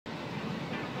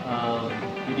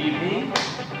Kibi.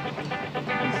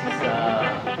 This is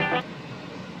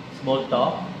small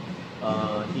talk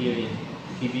here in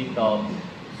Kibi Talk.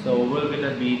 So we're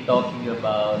gonna be talking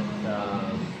about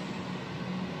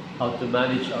how to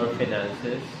manage our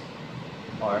finances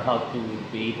or how to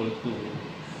be able to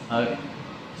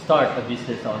start a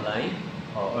business online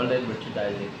or online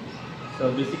merchandising.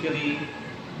 So basically,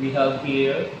 we have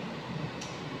here.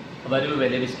 By the way, my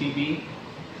name is Kibi,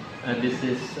 and this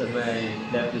is my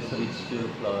left is Rich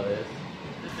Flores.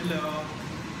 Hello.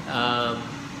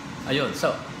 Ayun,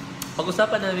 so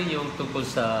pag-usapan namin yung tungkol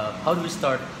sa how do we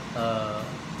start a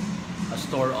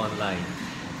store online,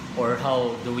 or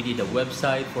how do we need a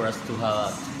website for us to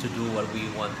do what we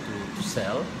want to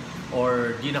sell,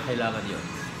 or di na kailangan yun.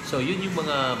 So yun yung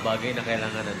mga bagay na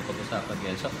kailangan natin pag-usapan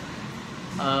ngayon. So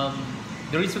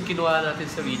the reason kinuha natin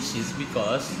sa Rich is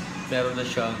because meron na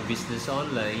siyang business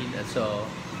online, and so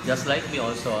just like me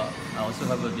also, I also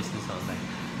have a business online.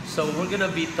 So we're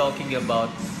gonna be talking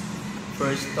about,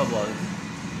 first of all,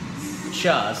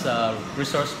 siya as a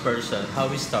resource person, how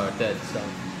we started. So,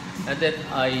 and then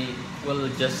I will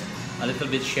just a little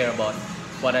bit share about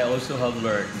what I also have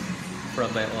learned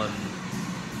from my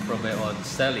own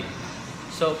selling.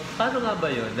 So, paano nga ba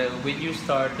yun? When you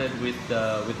started with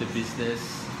the business,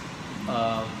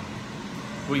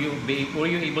 were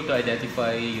you able to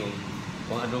identify yung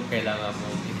kung anong kailangan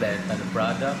mong ibenta ng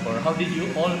product, or how did you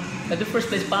all at the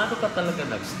first place, paano ka talaga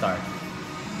nag-start?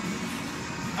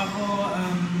 Ako,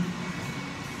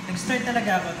 nag-start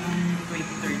talaga ako noong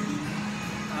 2013.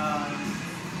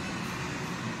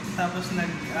 Tapos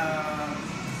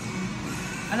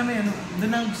alam mo yun,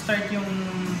 doon nag-start yung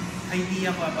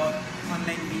idea ko about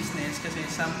online business kasi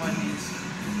someone is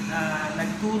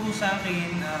nagturo sa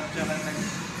akin, tsaka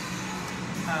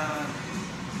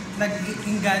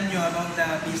nag-inganyo about the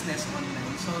business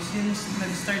online. So since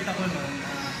nag-start ako noon,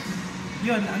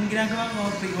 yun, ang ginagawa ko,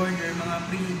 pre-order, mga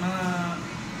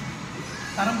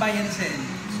parang buy and sell.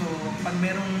 So pag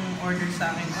merong order sa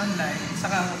akin online,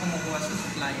 saka ako kumukuha sa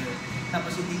supplier.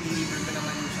 Tapos i-deliver ko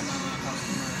naman yung sa mga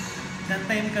customer. That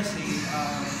time kasi,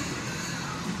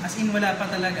 as in wala pa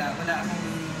talaga,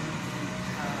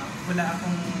 wala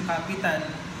akong capital.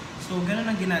 So ganun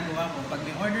ang ginagawa ko. Pag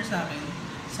may order sa akin,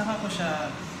 saka ko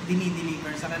siya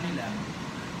dinideliver sa kanila.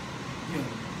 Yun.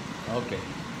 Okay.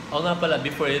 O nga pala,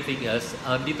 before anything else,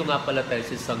 dito nga pala tayo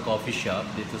sa isang coffee shop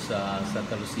dito sa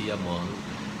Santa Lucia Mall.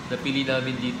 Napili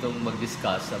namin ditong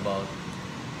mag-discuss about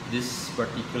this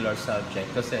particular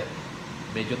subject kasi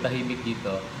medyo tahimik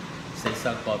dito sa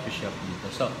isang coffee shop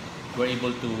dito. So, we're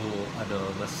able to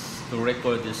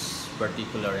record this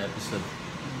particular episode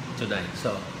tonight.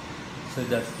 So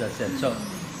that's it. So,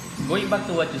 going back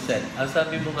to what you said, ang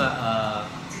sabi mo nga,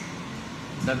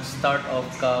 nag-start off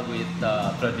ka with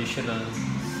traditional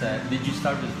did you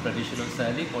start with traditional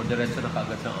selling or diretso na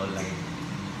kagad sa online?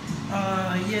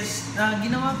 Yes,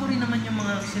 ginawa ko rin naman yung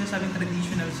mga sinasabing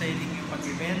traditional selling, yung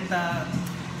pagbibenta,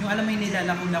 yung alam mo yung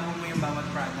nilalako-lako mo yung bawat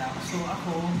product. So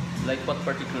ako, like what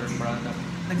particular product?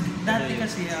 Dati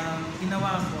kasi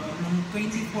ginawa ko noong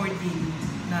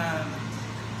 2014 na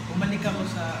bumalik ako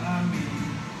sa amin.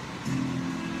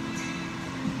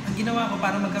 Ang ginawa ko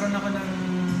para magkaroon ako ng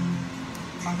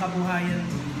pangkabuhayan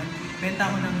doon, nagbenta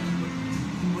ako ng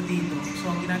embutido.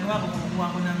 So ang ginagawa ko,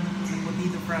 kumukuha ko ng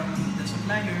embutido from the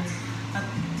supplier, at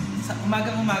sa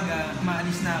umagang-umaga,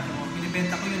 maalis na ako,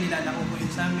 binibenta ko yun, nilalako ko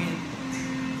yun sa amin,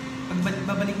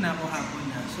 babalik na ako hapon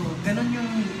na. So ganun yung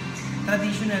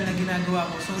traditional na ginagawa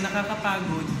ko. So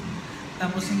nakakapagod,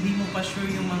 tapos hindi mo pa sure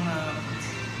yung mga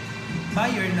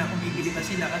buyer na kung bibili pa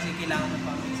sila kasi kailangan mo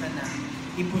pa minsan na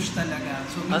i-push talaga.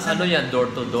 So minsan, ano yan?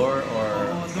 Door to door or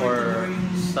door to door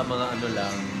sa mga ano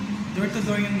lang? Door to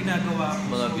door yung ginagawa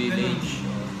ko. Mga so, village?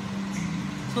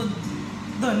 So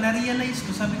doon, na-realize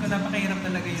ko, sabi ko napakahirap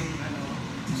talaga yung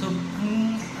So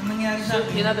ang nangyari sa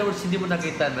akin, in other words, hindi mo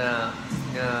nakita na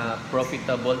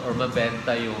profitable or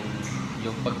mabenta yung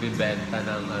pagbibenta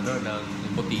ng ng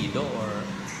embutido or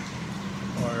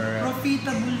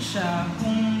profitable siya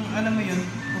kung alam mo yun,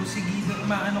 porsigido,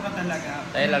 maano ka talaga.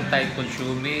 Dahil lang time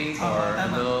consuming or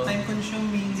tama, time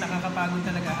consuming, nakakapagod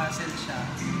talaga, hassle siya.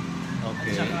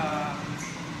 Okay. At saka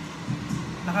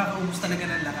nakakaubos talaga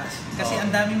ng lakas. Kasi ang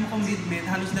dami mo kong bitbit,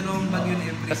 halos 2 bag yun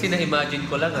every day. Kasi na-imagine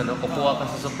ko lang, kukuha ka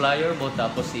sa supplier mo,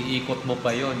 tapos iikot mo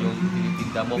pa yon yung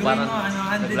tinitinda mo. Parang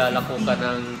naglalako ka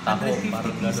ng taho.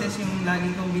 150 pieces yung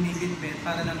lagi kong binibitbit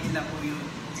para lang ilako yun.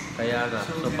 Kaya nga,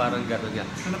 so parang gano'n yan.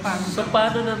 So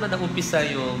paano naman nag-umpisa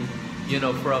yung,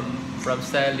 from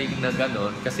selling na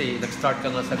gano'n, kasi nag-start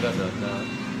ka nga sa gano'n, na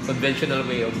conventional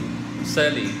way of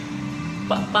selling.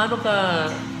 Paano ka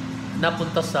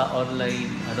napunta sa online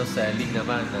selling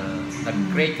naman na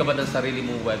nag-create ka ba ng sarili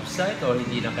mong website or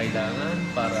hindi na kailangan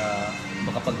para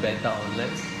makapagbenta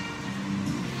online?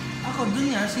 Ako, dun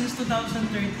nga, since 2013,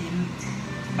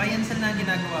 buy and sell na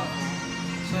ginagawa ko.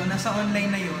 So, nasa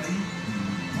online na yun.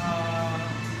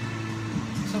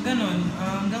 So, ganun.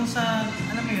 Hanggang sa,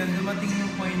 alam mo yun, dumating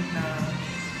yung point na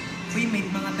may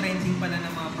mga trending pala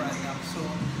ng mga products. So,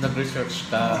 nag-research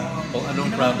ka kung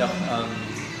anong product ang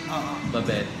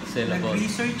sellable.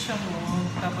 Nag-research ako,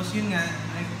 tapos yun nga,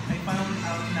 I found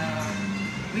out na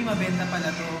mabenta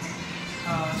pala to.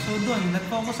 So doon,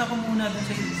 nag-focus ako muna doon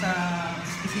sa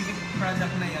specific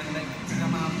product na yan, like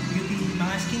mga beauty,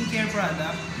 mga skincare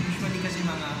product. Usually kasi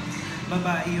mga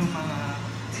babae yung mga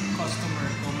customer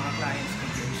ko, mga clients ko.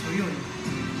 So yun.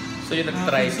 So yung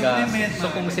nag-try ka. So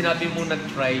kung sinabi mo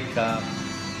nag-try ka,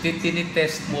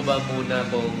 tinitest mo ba muna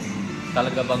kung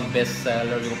talaga bang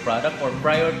bestseller yung product or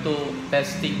prior to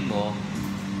testing mo,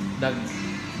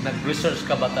 nag-research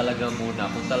ka ba talaga muna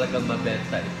kung talagang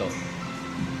mabenta ito?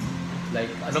 Like,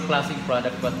 anong klaseng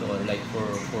product ba to? Like for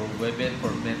women,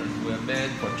 for men and women,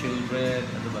 for children,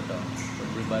 ano ba to? For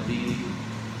everybody?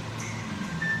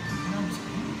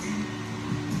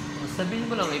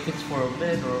 Sabihin mo lang if it's for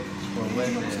men or for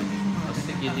women.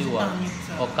 Sige, diwa.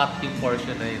 O cut yung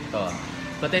portion na ito.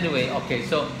 But anyway, okay.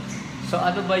 So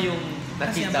ano ba yung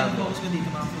nakita mo?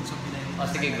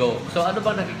 Sige, go. So ano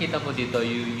ba nakikita mo dito?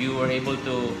 You were able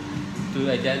to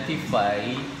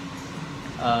identify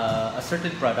a certain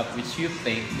product which you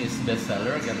think is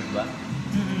bestseller, ganun ba?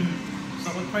 So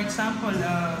for example,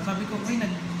 sabi ko,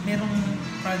 merong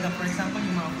product, for example,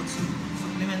 yung mga food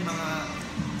supplement, mga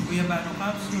guyabano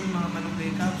capsule, mga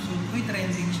malunggay capsule,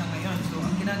 trending siya ngayon. So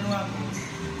ang ginagawa ko,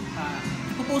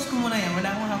 ipopost ko muna yan,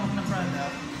 wala akong hawak na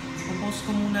product, ipopost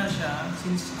ko muna siya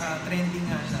since trending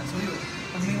nga siya. So yun,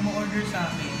 pag may umu-order sa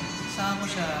akin, saan ko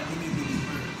siya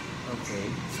dinideliver. Okay.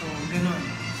 So ganun.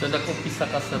 So nag-umpisa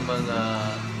ka sa mga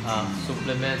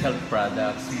supplemental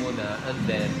products muna and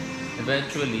then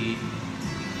eventually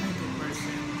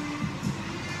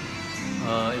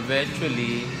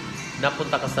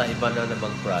napunta ka sa iba na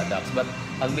namang products. But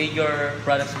ang major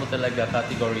products mo talaga,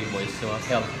 category mo is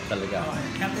health talaga.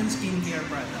 Health and skincare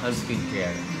products. And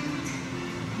skincare.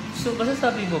 So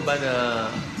masasabi mo ba na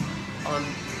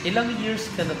ilang years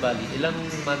ka na bali? Ilang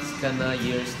months ka na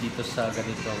years dito sa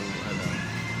ganitong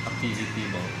activity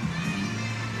mo?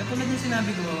 Katulad yung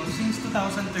sinabi ko, since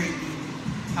 2013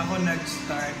 ako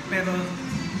nag-start. Pero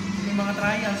may mga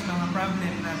trials, mga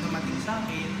problem na dumating sa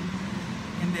akin.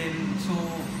 And then, so,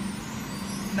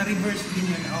 na-reverse din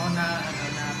yun.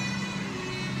 Na-reverse?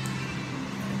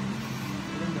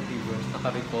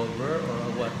 Naka-recover? Or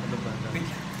what? Ano ba?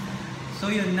 So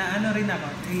yun, rin ako.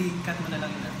 I-cut mo na lang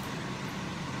yun.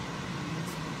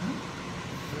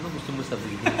 Ano gusto mo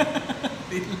sabihin?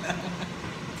 Wait lang.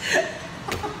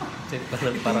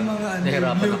 Parang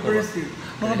nahirapan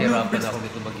ako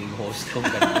nito maging host kung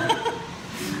ganyan.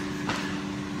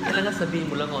 Kailangan sabihin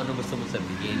mo lang kung ano gusto mo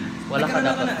sabihin. Wala ka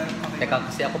dapat. Okay. Teka,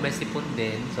 kasi ako may sipon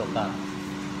din. So,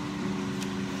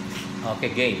 okay,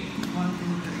 game. 1, 2,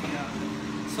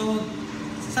 3. So,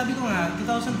 sabi ko nga,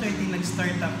 2013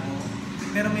 nag-start ako.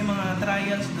 Pero may mga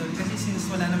trials doon. Kasi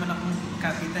since wala naman akong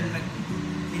capital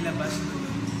nilabas doon.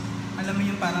 Alam mo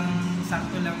yung parang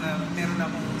sakto lang na meron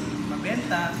akong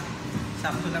mabenta.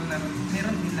 Sakto lang na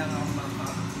meron din lang akong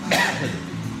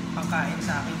pangkain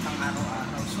sa akin pang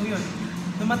araw-araw. So yun,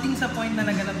 dumating sa point na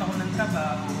naghanap ako ng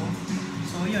trabaho.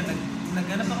 So yun,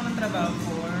 naghanap ako ng trabaho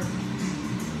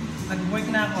nag-work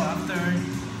na ako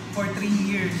for 3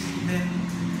 years. Then,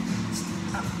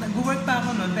 nag-work pa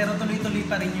ako noon pero tuloy-tuloy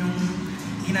pa rin yung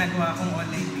ginagawa kong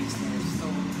online business. So,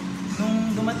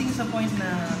 nung dumating sa point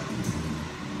na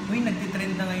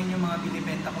nagtitrend na ngayon yung mga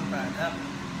binibenta kong product.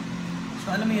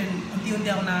 So alam mo yun, unti-unti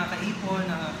ako nakakaipon.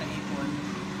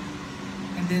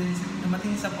 And then,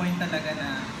 dumating sa point talaga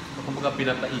na kumbaga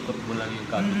pinapaikot mo lang yung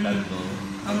capital, no?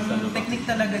 Ang technique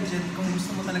talaga dyan, kung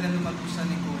gusto mo talaga lumago sa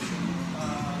negosyo,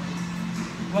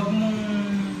 wag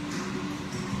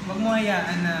mo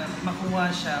hayaan na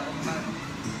makuha siya o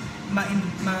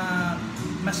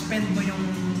ma-spend mo yung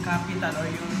capital or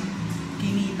yung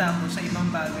kinita mo sa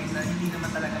ibang bagay na hindi naman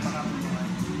talaga makakuha.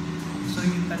 So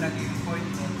yun talaga yung point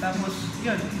mo. Tapos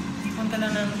yun, ipon ka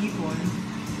lang ng ipon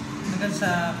hanggang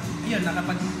sa, yun,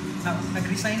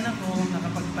 nag-resign ako,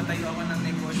 nakapagpatayo ako ng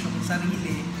negosyo kong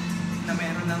sarili na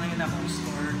meron na ngayon akong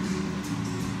store.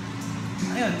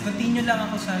 Ayun, continue lang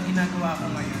ako sa ginagawa ko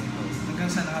ngayon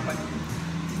hanggang sa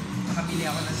nakabili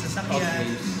ako ng sasakyan.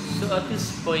 Okay. So at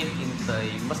this point in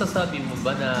time, masasabi mo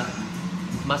ba na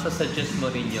masasuggest mo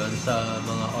rin yun sa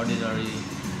mga ordinary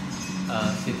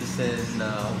citizen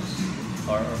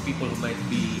or people who might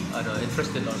be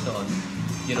interested also on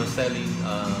selling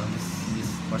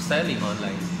or selling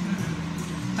online?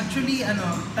 Actually,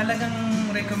 talagang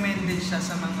recommended siya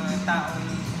sa mga taong,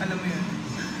 alam mo yun,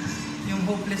 yung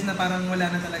hopeless na parang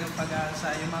wala na talagang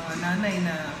pag-asa, yung mga nanay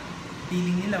na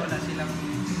feeling nila wala silang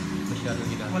Masyadong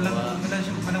ginagawa.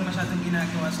 walang masyadong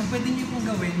ginagawa. So, pwede niyo pong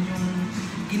gawin yung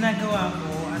ginagawa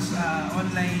ko as a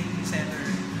online seller.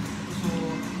 So,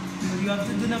 what you have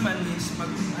to do naman is,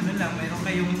 mayroon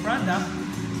kayong product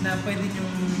na pwede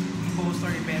niyong i-post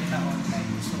or ibenta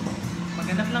online. So,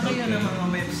 maghanap lang kayo ng mga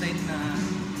website na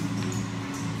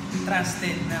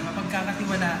trusted, na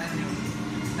mapagkakatiwalaan nyo,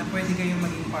 na pwede kayong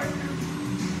maging partner.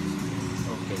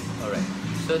 Okay, alright.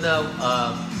 So now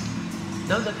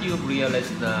that you've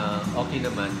realized na okay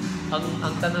naman,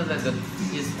 ang tanong na doon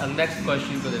is, ang next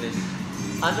question ko na is,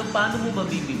 paano mo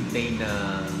ma-maintain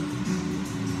na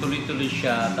tuloy-tuloy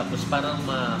siya, tapos parang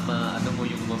ano mo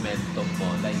yung momentum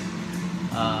mo? Like,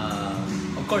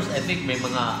 of course, I think may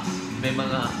mga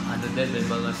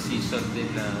season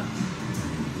din na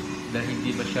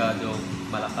hindi masyadong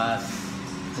malakas.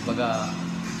 Kumbaga,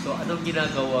 so anong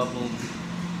ginagawa mong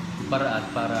paraan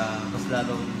para mas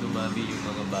lalong dumami yung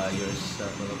mga buyers sa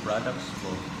mga products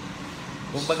mo?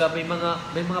 Kumbaga, may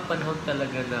mga panahon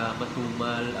talaga na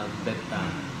matumal ang benta.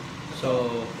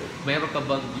 So, mayroon ka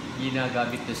bang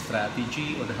ginagamit na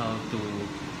strategy on how to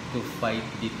fight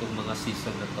ditong mga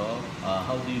season na to?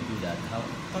 How do you do that?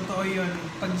 Totoo yun.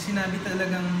 Pag sinabi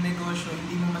talagang negosyo,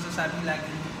 hindi mo masasabing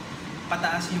laging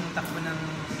pataas yung takbo ng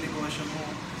negosyo mo.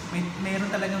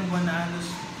 Mayroon talagang buwan na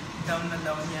halos down na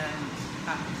down yan.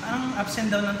 Parang ups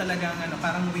and down lang talaga,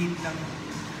 parang wave lang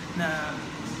na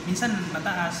minsan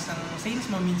mataas ang sales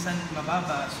mo, minsan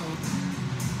mababa.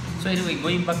 So anyway,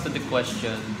 going back to the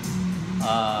question,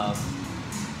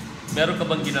 meron ka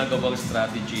bang ginagawang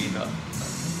strategy na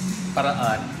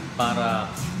paraan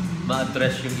para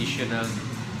ma-address yung issue ng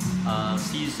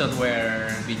season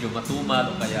where medyo matumal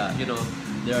o kaya,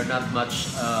 there are not much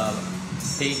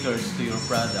takers to your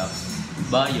products,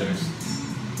 buyers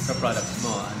sa products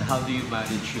mo, and how do you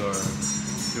manage your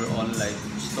online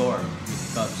store when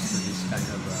it comes to this kind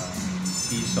of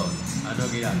season? Ano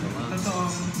ginagawa? Totoo.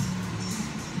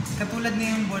 Katulad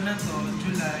ngayong buwan na to,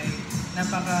 July,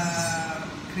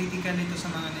 napaka-critical ito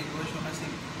sa mga negosyo kasi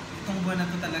itong buwan na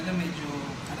to talaga medyo,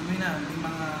 may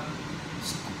mga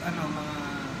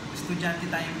estudyante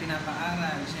tayong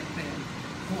pinapaaral. Siyempre,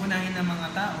 uunahin ng mga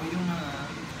tao yung mga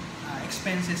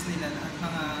expenses nila at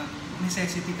mga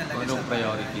necessity talaga sa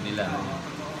priority nila.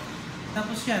 Totoo.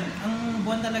 Tapos yan, ang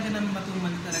buwan talaga na matumal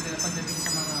talaga pagdating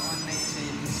sa mga online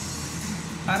sales.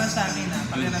 Para sa akin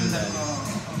pakiramdam ko,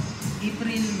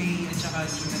 April, May, at saka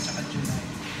June, at saka July.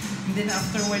 And then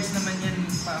afterwards naman yan,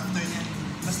 after yan,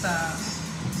 basta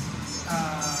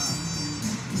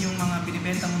yung mga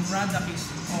binibenta mong product is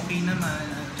okay naman,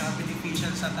 at saka beneficial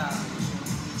sa tao. So,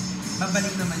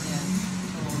 babalik naman yan.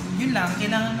 So, yun lang,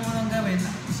 kailangan mo lang gawin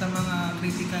sa mga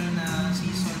critical na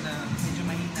season na medyo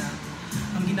mahina.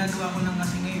 Ang ginagawa ko lang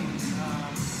kasi ngayon,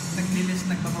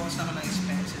 nagbabawas ako ng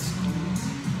expenses ko.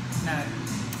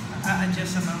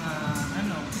 A-adjust sa mga,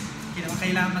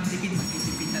 kailangan magtipid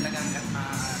talaga hanggat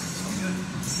maaari. So, yun,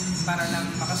 para lang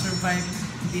makasurvive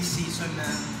this season na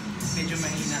medyo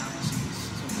mahina ako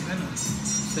sales. So, gano'n.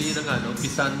 So, yun na nga,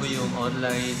 umpisan mo yung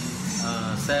online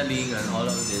selling and all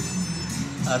of this.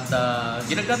 At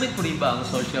ginagamit mo rin ba ang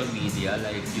social media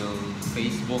like yung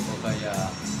Facebook o kaya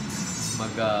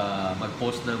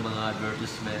mag-post ng mga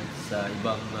advertisements sa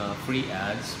ibang free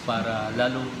ads para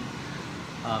lalong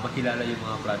makilala yung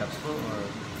mga products mo? Or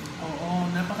Oo,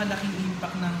 napakalaking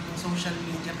impact ng social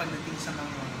media pagdating sa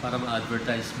mga para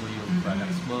ma-advertise mo yung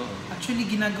products mo? Actually,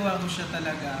 ginagawa ko siya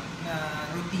talaga na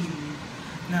routine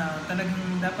na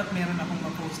talagang dapat meron akong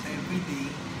ma-post everyday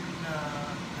na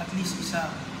at least isa.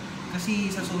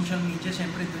 Kasi sa social media,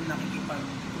 syempre doon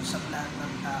nakikipag-usap lahat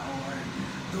ng tao or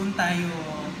doon tayo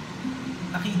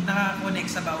nakakonect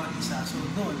sa bawat isa. So,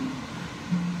 doon.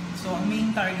 So, ang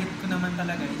main target ko naman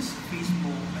talaga is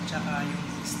Facebook at saka yung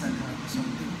Instagram. So,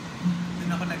 doon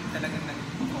ako talagang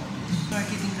nag-focus.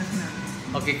 Marketing kasi natin.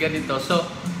 Okay, ganito. So,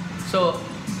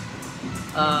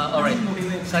 alright.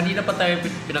 Kanina pa tayo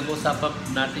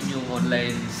pinag-uusapan natin yung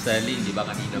online selling, di ba?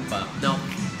 Kanina pa. Now,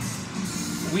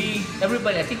 I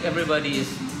think everybody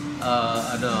is,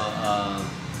 ano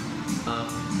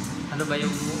ba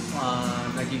yung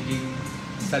nagiging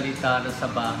salita na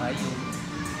sa bahay? Yung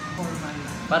Formal.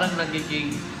 Parang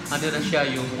nagiging, na siya,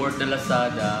 yung word na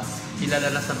Lazada, kilala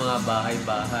na sa mga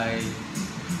bahay-bahay.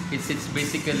 It's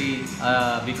basically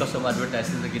because of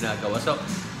advertising na ginagawa. So,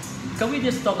 can we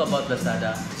just talk about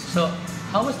Lazada? So,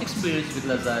 how was the experience with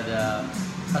Lazada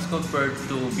as compared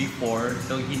to before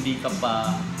nung hindi ka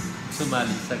pa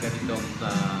sumali sa ganitong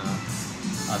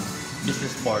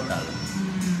business portal?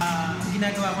 Ang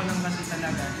ginagawa ko lang kasi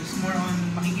talaga is more on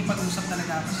makikipag-usap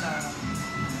talaga ako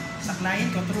sa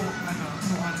client ko through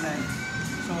online.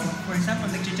 So, for example,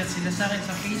 nag-chat sila sa akin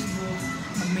sa Facebook,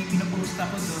 pag may pinopost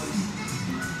ako doon.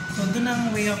 So, doon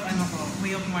ang way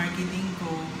of marketing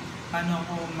ko, paano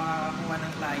ako makakakuha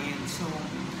ng client. So,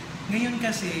 ngayon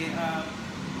kasi,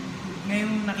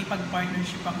 ngayon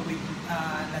nakipag-partnership ako with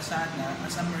Lazada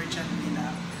as a merchant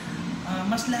nila,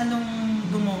 mas lalong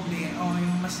dumoble o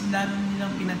yung mas lalong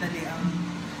nilang pinadali ang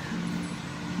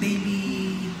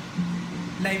daily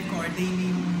life ko or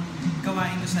daily yung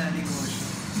gawain ko sa negosyo.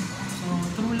 So,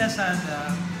 through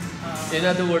Lazada, in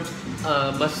other words,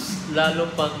 mas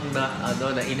lalo pang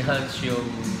na-enhance yung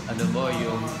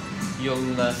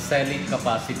yung selling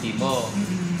capacity mo.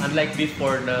 Unlike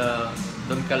before na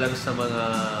doon ka lang sa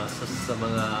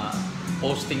mga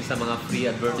posting sa mga free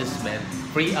advertisement,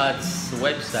 free ads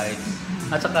website,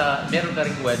 at saka meron ka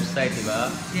ring website, di ba?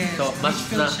 yes, So mas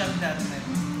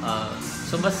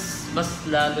so mas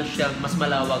lalo siyang mas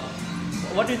malawak.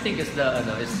 What do you think is the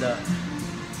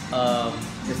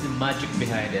magic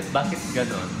behind it? Bakit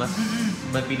ganon? Mas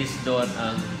mabilis doon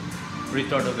ang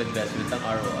return of investment, ang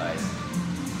ROI.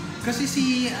 Kasi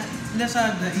si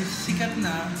Lazada is sikat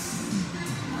na,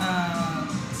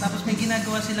 tapos may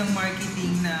ginagawa silang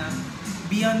marketing na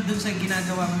beyond dun sa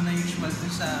ginagawa mo na usual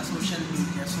dun sa social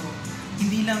media. So,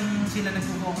 hindi lang sila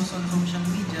nagpo-focus on social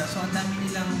media. So, ang dami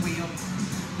nilang way of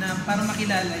na para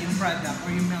makilala yung product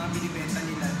or yung mga binibenta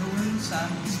nila doon sa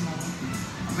mismong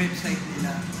website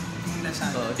nila, yung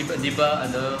Lazada. Di ba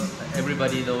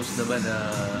everybody knows naman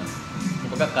na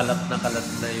kumbaga kalat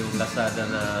na yung Lazada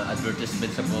na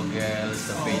advertisement sa Google,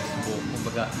 sa Facebook.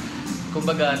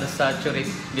 Kumbaga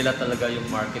na-saturate nila talaga yung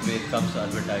market when it comes to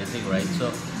advertising, right?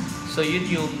 So yun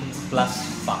yung plus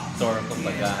factor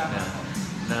kumbaga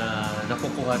na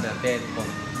nakukuha natin kung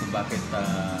bakit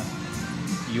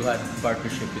you had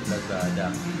partnership with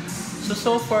Lazada.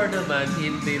 So far naman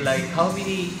in the how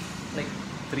many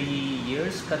 3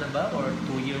 years ka na ba or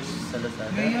 2 years sa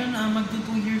Lazada? Ngayon, magto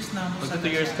 2 years na ako sa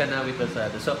Lazada. 2 years ka na with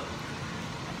Lazada. So,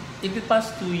 in the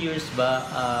past 2 years ba,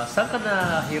 saan ka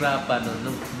nahirapan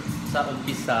sa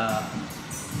umpisa?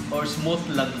 Or smooth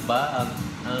lang ba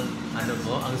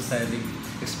ang selling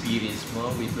experience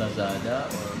mo with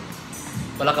Lazada? Or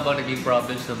wala ka bang naging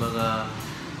problems sa mga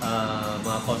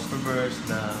customers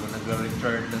na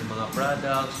nag-return ng mga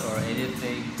products or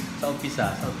anything? Sa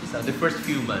umpisa, the first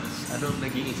few months, anong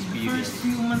naging experience? The first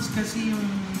few months kasi yung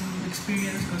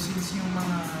experience ko since yung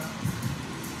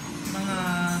mga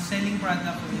selling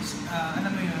product ko is, alam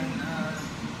mo yun,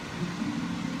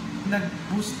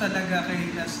 nag-boost talaga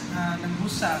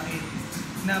nag-boost sa akin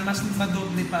na mas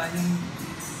madoble pa yung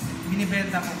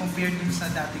binibenta ko compared dun sa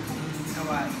dati kong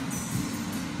gawain.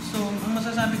 So, ang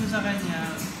masasabi ko sa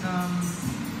kanya,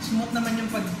 smooth naman yung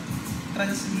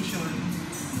pag-transition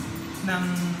ng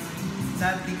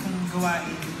dati kong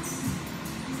gawain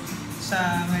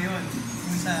sa ngayon,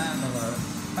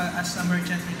 as a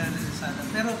merchant nila na Lazada.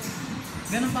 Pero,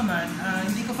 ganun pa man,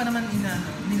 hindi ko pa naman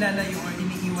nilalayo or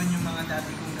iniiwan yung mga dati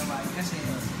kong gawain kasi...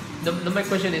 My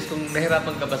question is kung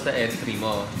nahirapan ka ba sa entry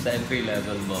mo, sa entry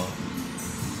level mo?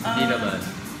 Hindi naman.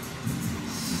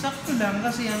 Sakto lang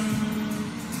kasi ang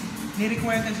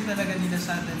ni-require kasi talaga nila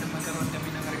sa atin na magkaroon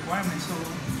kami ng requirements. So,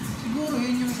 siguro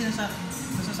yun yung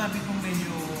masasabi kong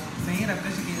medyo mahirap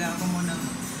kasi kailangan ko mo nang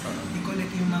i-collect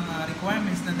yung mga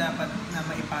requirements na dapat na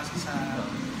maipasa sa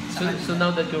So now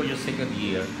that you're your second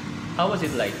year, how was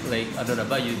it like? Like,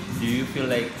 do you feel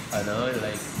like,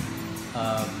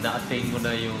 na-attain mo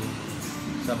na yung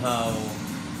somehow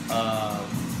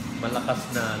malakas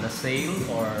na sale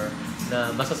or na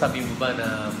masasabi mo ba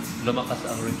na lumakas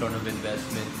ang return of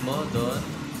investment mo doon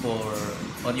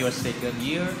on your second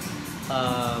year?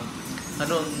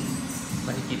 Anong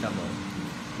makikita mo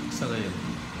sa ngayon?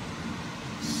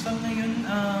 So ngayon,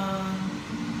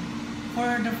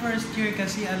 for the first year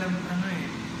kasi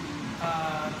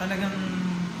talagang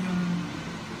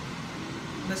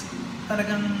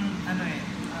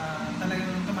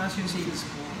tumaas yung sales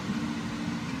ko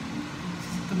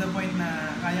to the point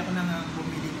na kaya ko na nga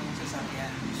bumili ng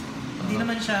sasakyan. So, hindi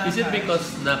naman siya... Is it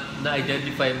because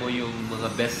na-identify mo yung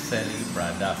mga best-selling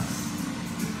products?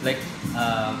 Like,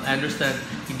 I understand,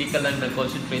 hindi ka lang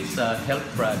nag-concentrate sa health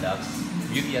products,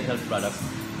 beauty and health products,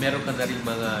 meron ka na rin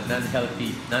mga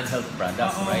non-health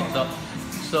products, right?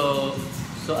 So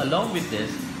along with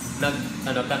this,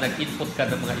 nag-input ka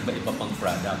ng mga iba-iba pang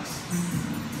products.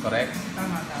 Correct?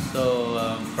 Tama. So,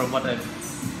 from what I've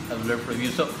learned from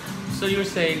you, so So you're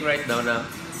saying right now na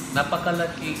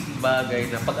napakalaking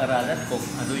bagay na pag-aralan kung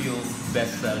ano yung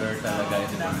bestseller talaga in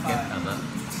the market, dapat. tama?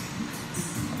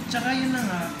 Tsaka yun na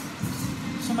nga,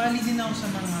 sumali din ako sa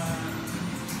mga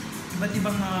iba't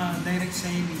ibang mga direct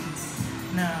selling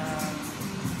na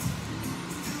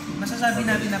masasabi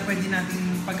natin na pwede natin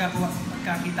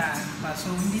pagkakitaan pa.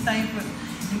 So hindi tayo,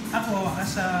 ako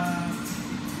as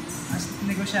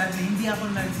negosyante, hindi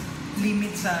ako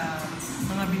nag-limit sa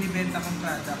mga binibenta kong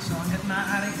product. So hanggat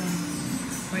maaari kung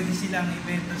pwede silang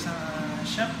ibenta sa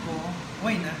shop ko,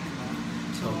 why not, di ba?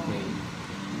 So, Okay.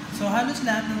 so halos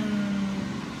lahat ng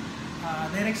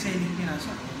direct selling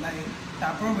pinasok ko. Like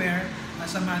Tupperware,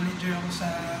 as a manager ako sa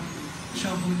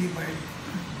Shaw Boulevard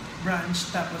branch,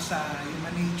 tapos sa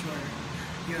Human Nature,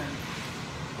 yun.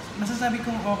 Masasabi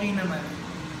kong okay naman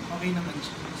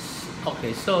siya.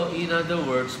 Okay, so in other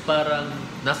words, parang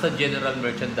nasa general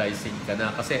merchandising ka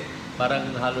na kasi parang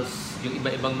halos yung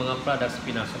iba-ibang mga products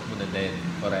pinasok mo na din,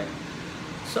 correct?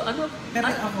 So ano? Pero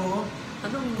ako,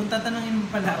 kung tatanungin mo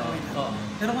pala ako,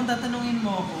 pero kung tatanungin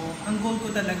mo ako, ang goal ko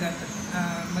talaga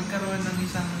magkaroon ng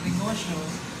isang negosyo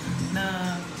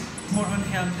na more on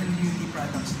health and beauty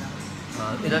products lang.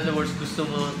 In other words, gusto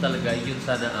mo talaga yun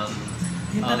sana ang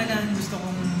Yun talaga ang gusto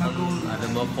kong mag-goal.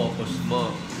 Focus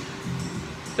mo.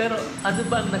 Pero ano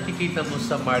ba ang nakikita mo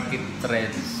sa market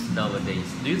trends nowadays?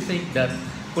 Do you think that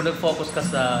kung nag-focus ka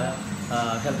sa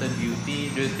health and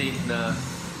beauty, do you think na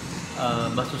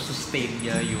masusustain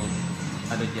niya yung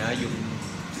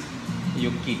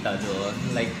yung kita doon?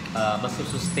 Like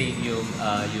masusustain yung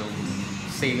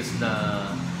sales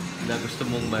na gusto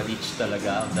mong ma-reach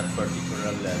talaga on that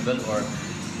particular level, or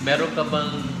meron ka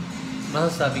bang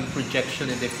masasabing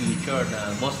projection in the future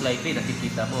na most likely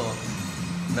nakikita mo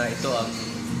na ito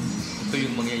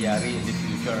yung mangyayari in the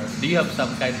future? Do you have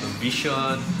some kind of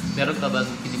vision? Meron ka bang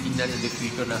tinitingnan in the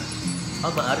future na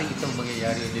maaaring itong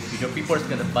mangyayari in the future? People are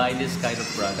gonna buy this kind of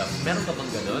product. Meron ka bang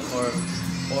ganun?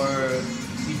 Or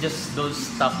you just don't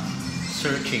stop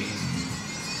searching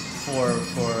for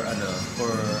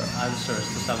answers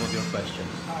to some of your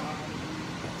questions?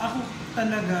 Ako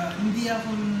talaga, hindi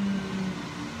ako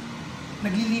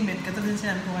naglilimit. Katulad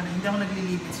sinabi ko hindi ako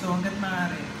naglilimit. So hanggat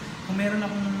maaari, kung meron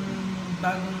akong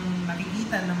bagong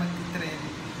nakikita na mag-trend,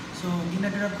 so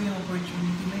ginagrab ko yung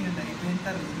opportunity na yun na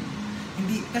ibenta rin.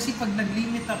 Hindi, kasi pag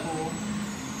nag-limit ako,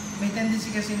 may tendency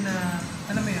kasi na,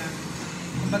 alam mo yan,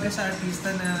 kumbaga sa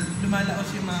artista na lumalaos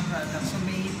yung mga products, so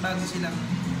may bago silang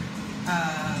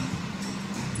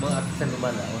mga artista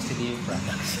lumalaos, hindi yung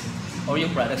products. O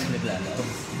yung products na naglalaos.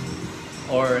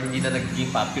 Or hindi na naging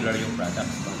popular yung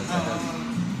products.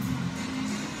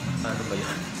 Ano ba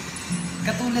yun?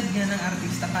 Katulad nga ng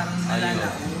artista, parang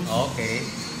nalalaos. Okay.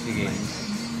 Sige.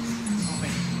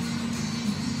 Okay.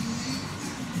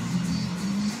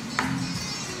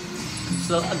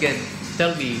 So again,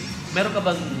 tell me, meron ka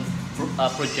bang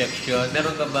projection?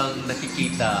 Meron ka bang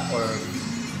nakikita? Or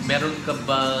meron ka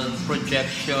bang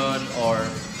projection or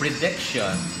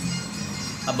prediction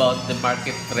about the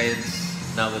market trends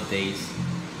nowadays?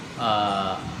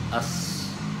 As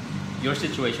your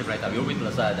situation right now, you're with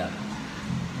Lazada.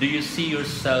 Do you see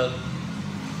yourself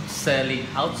selling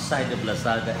outside of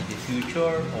Lazada in the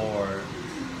future, or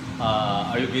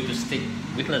are you going to stick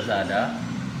with Lazada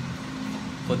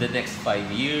for the next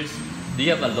 5 years? Do you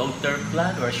have a long-term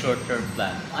plan or a short-term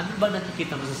plan? Ano ba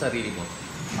nakikita mo sa sarili mo?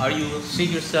 Are you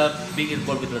seeing yourself being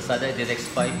involved with Lazada in the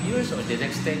next 5 years or the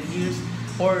next 10 years?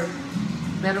 Or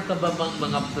meron ka ba bang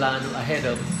mga plano ahead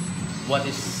of what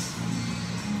is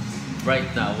right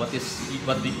now? What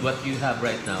you have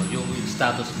right now? Yung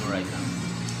status mo right now?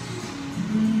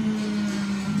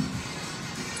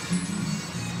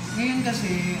 Ngayon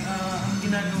kasi, ang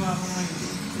ginagawa ko ngayon,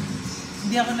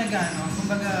 hindi ako nag-ano,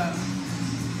 kumbaga,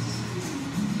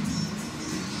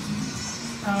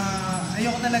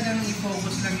 ayoko talagang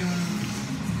i-focus lang yung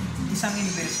isang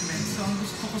investment. So, ang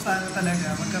gusto ko sana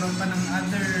talaga, magkaroon pa ng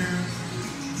other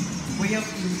way of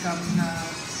income na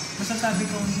masasabi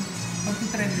kong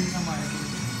magti-trend din sa market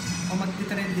o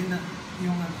magti-trend din na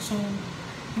yung so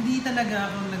hindi talaga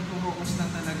ako nag-focus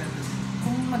lang talaga.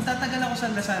 Kung magtatagal ako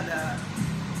sa Lazada,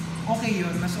 okay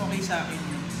yun, mas okay sa akin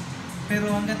yun.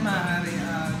 Pero hanggat maaari,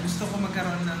 gusto ko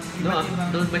magkaroon ng iba't ibang...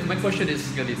 No, my question is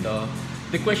ganito.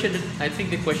 I think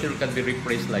the question can be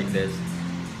rephrased like this.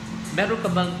 Meron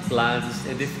ka bang plans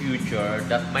in the future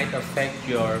that might affect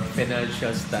your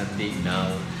financial standing now?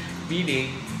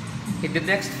 Meaning, in the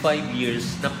next 5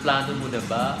 years, na plano mo na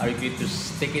ba? Are you going to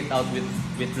stick it out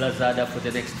with Lazada for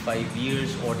the next 5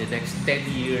 years or the next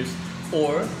 10 years?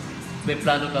 Or may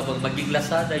plano ka bang maging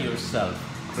Lazada yourself?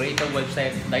 Create a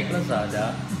website like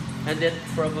Lazada and then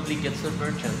probably get some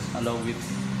merchants along with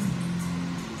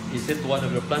Is it one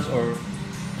of your plans or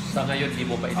sa ngayon di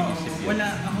mo pa iniisip yun?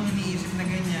 Wala akong iniisip na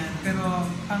ganyan.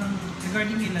 Pero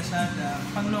regarding kay Lazada,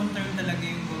 pang long term talaga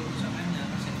yung goal ko sa kanya.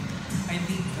 Kasi I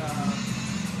think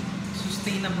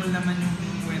sustainable naman yung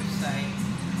website.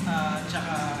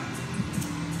 Tsaka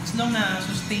as long na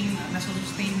sustain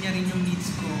niya rin yung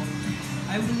needs ko,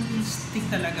 I will stick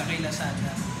talaga kay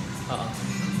Lazada.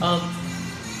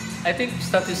 I think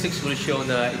statistics will show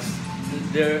na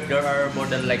there are more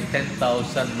than like 10,000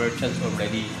 merchants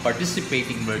already,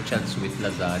 participating merchants with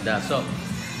Lazada. So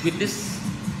with this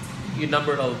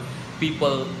number of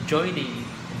people joining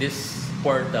this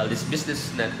portal, this business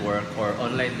network or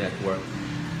online network,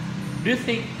 do you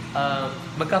think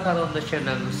magkakaroon na siya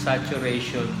ng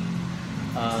saturation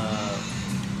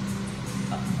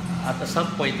at some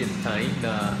point in time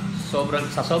na sobrang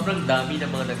dami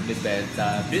ng mga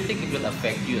nagbebenta? Do you think it will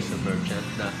affect you as a merchant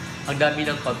na ang dami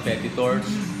ng competitors?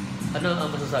 Ano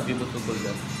ang masasabi mo tungkol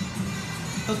doon?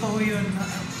 Totoo yun.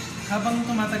 Habang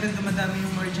tumatagal dumadami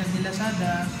yung merchant ni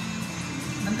Lazada,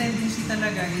 ang tendency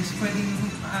talaga is pwedeng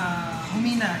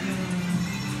humina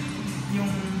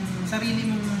yung sarili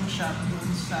mong shop doon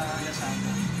sa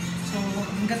Lazada. So,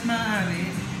 hanggat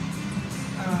maaari,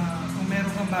 kung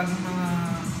meron kang bagong mga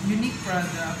unique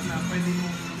product na pwede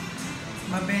mong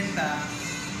mabenta,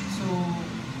 so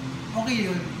okay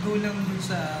yun, go lang dun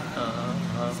sa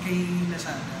kay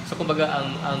Lazada. So kumbaga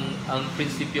ang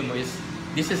prinsipyo mo is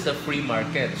this is a free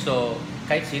market. So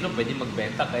kahit sino pwede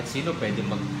magbenta, kahit sino pwede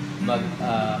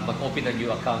mag-open a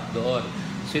new account doon.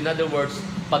 So in other words,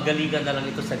 pagalingan na lang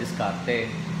ito sa diskarte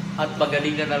at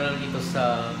pagalingan na lang ito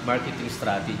sa marketing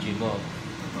strategy mo.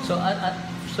 So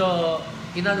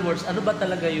in other words, ano ba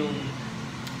talaga yung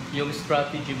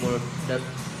strategy mo that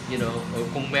o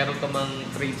kung meron ka mang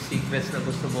trade secrets na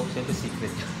gusto mo, siyempre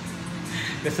secret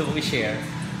gusto mong i-share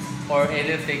or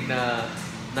anything na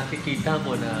nakikita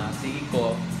mo na tingin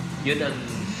ko yun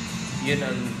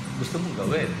ang gusto mong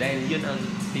gawin dahil yun ang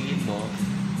tingin mo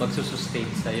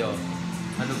magsusustain sa'yo.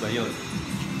 Ano ba yun?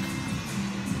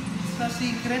 Sa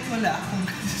secret, wala akong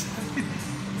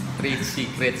trade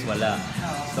secrets, wala.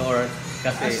 So or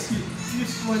kasi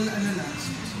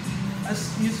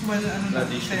as usual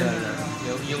traditional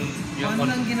yung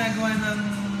ano lang ginagawa ng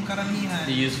karamihan,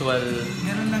 the usual,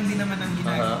 meron lang din naman ang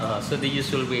ginagawa. so the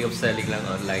usual way of selling lang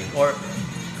online or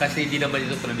kasi hindi naman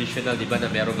ito traditional, di ba, na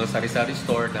meron kang sari-sari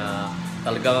store na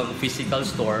talagang physical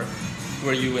store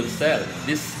where you will sell.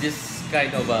 This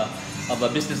kind of a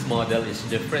business model is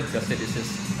different kasi this is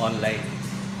online.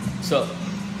 So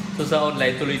sa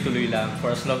online tuloy-tuloy lang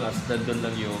for as long as nandun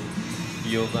lang yung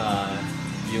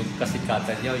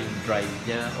kasikatan niya, yung drive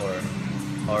niya,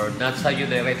 or nasa yun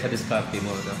na right sa diskarte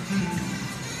mo, no?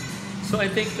 So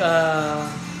I think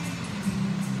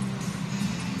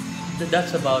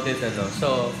that's about it, ano.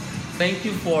 So thank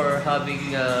you for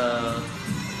having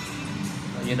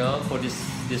for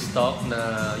this talk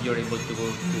na we're able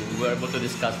to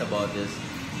discuss about this.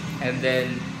 And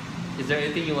then is there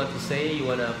anything you want to say? You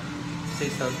wanna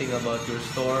say something about your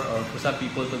store or for some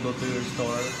people to go to your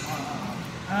store?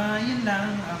 Yun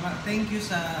lang. Thank you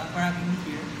for having me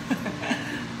here.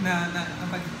 na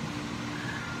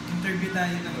napag-interview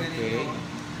tayo ng ganito.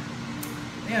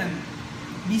 Ayan.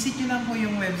 Visit nyo lang po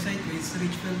yung website ko. It's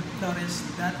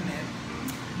richfieldflores.net.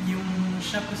 Yung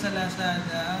shop ko sa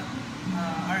Lazada,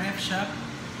 RF Shop.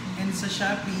 And sa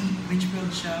Shopee,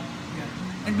 Richfield Shop. Yan.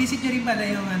 And visit nyo rin pala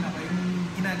yung yung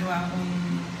ginagawa kong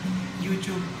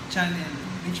YouTube channel,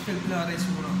 Richfield Flores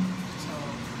Bro.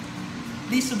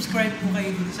 Please subscribe po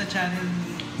kayo dito sa channel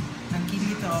ng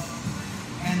Kibi Talk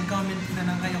and comment na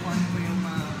lang kayo kung ano po yung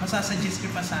masasuggest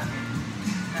nyo pa sa amin.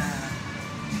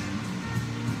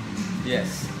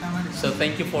 Yes. So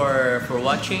thank you for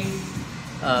watching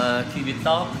Kibi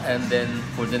Talk, and then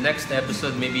for the next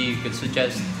episode maybe you could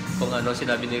suggest kung ano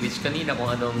sinabi ni Rich kanina,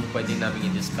 kung anong pwede namin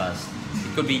i-discuss.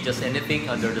 It could be just anything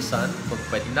under the sun,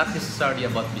 but not necessarily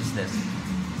about business.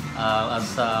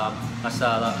 As a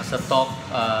talk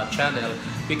channel,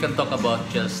 we can talk about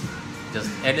just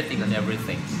anything and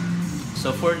everything.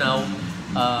 So for now,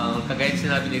 kagaya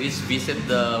sinabi ni Rich, visit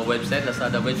the website.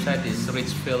 Lazada website is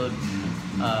Richfield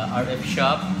RF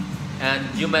Shop, and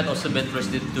you might also be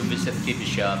interested to visit Kibi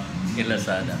Shop in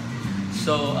Lazada.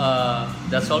 So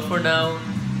that's all for now,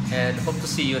 and hope to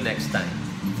see you next time.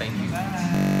 Thank you.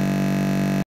 Bye.